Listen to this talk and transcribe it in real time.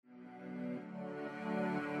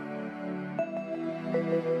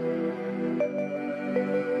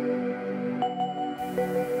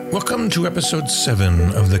Welcome to episode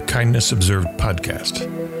 7 of the Kindness Observed podcast,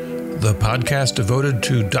 the podcast devoted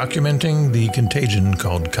to documenting the contagion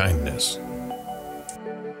called kindness.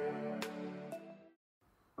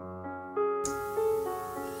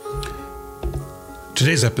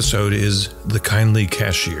 Today's episode is The Kindly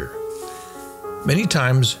Cashier. Many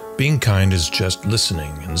times, being kind is just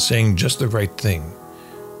listening and saying just the right thing.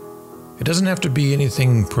 It doesn't have to be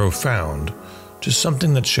anything profound, just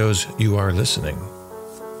something that shows you are listening.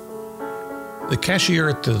 The cashier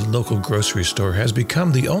at the local grocery store has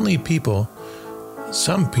become the only people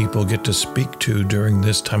some people get to speak to during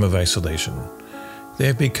this time of isolation. They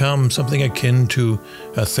have become something akin to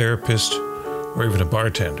a therapist or even a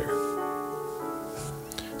bartender.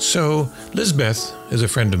 So, Lizbeth is a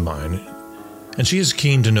friend of mine, and she is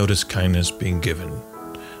keen to notice kindness being given.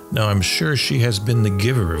 Now, I'm sure she has been the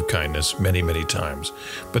giver of kindness many, many times,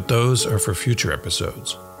 but those are for future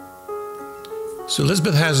episodes. So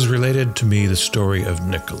Lizbeth has related to me the story of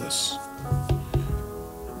Nicholas.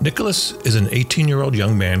 Nicholas is an 18-year-old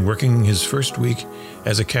young man working his first week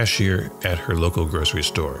as a cashier at her local grocery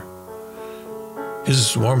store.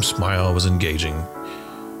 His warm smile was engaging.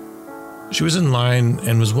 She was in line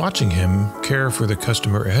and was watching him care for the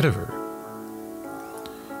customer ahead of her.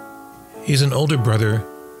 He's an older brother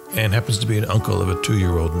and happens to be an uncle of a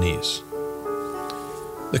 2-year-old niece.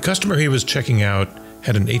 The customer he was checking out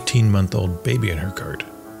had an 18-month-old baby in her cart.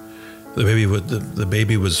 The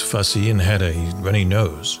baby was fussy and had a runny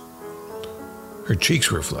nose. Her cheeks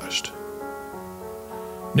were flushed.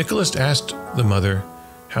 Nicholas asked the mother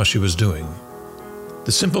how she was doing.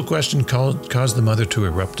 The simple question caused the mother to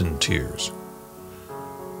erupt in tears.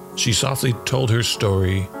 She softly told her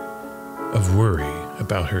story of worry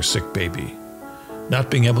about her sick baby, not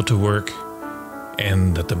being able to work,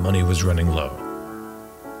 and that the money was running low.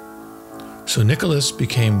 So Nicholas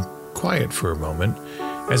became quiet for a moment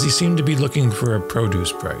as he seemed to be looking for a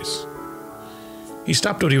produce price. He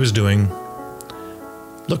stopped what he was doing,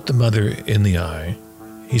 looked the mother in the eye.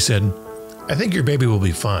 He said, "I think your baby will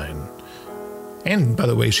be fine. And, by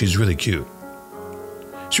the way, she's really cute.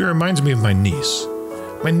 She reminds me of my niece.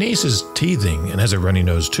 My niece is teething and has a runny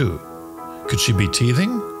nose too. Could she be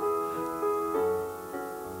teething?"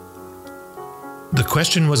 The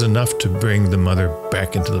question was enough to bring the mother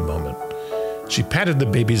back into the moment. She patted the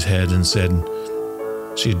baby's head and said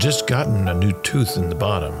she had just gotten a new tooth in the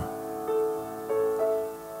bottom.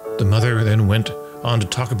 The mother then went on to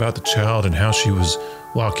talk about the child and how she was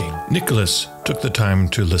walking. Nicholas took the time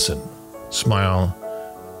to listen, smile,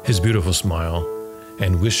 his beautiful smile,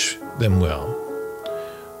 and wish them well.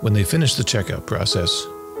 When they finished the checkout process,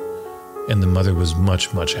 and the mother was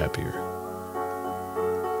much, much happier.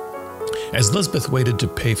 As Lizbeth waited to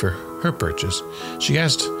pay for her purchase, she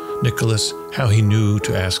asked Nicholas how he knew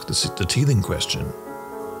to ask the teething question.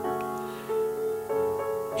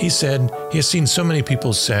 He said he has seen so many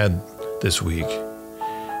people sad this week.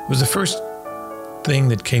 It was the first thing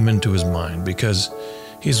that came into his mind because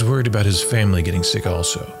he's worried about his family getting sick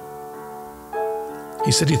also.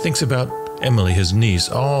 He said he thinks about Emily, his niece,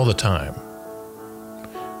 all the time.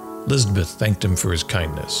 Lizbeth thanked him for his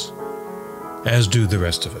kindness, as do the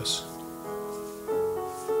rest of us.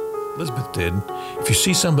 Lizbeth did. If you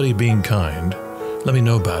see somebody being kind, let me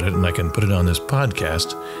know about it and I can put it on this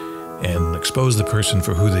podcast and expose the person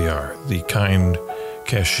for who they are. The kind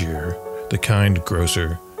cashier, the kind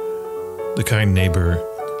grocer, the kind neighbor,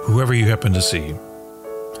 whoever you happen to see.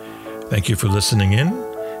 Thank you for listening in,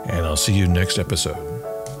 and I'll see you next episode.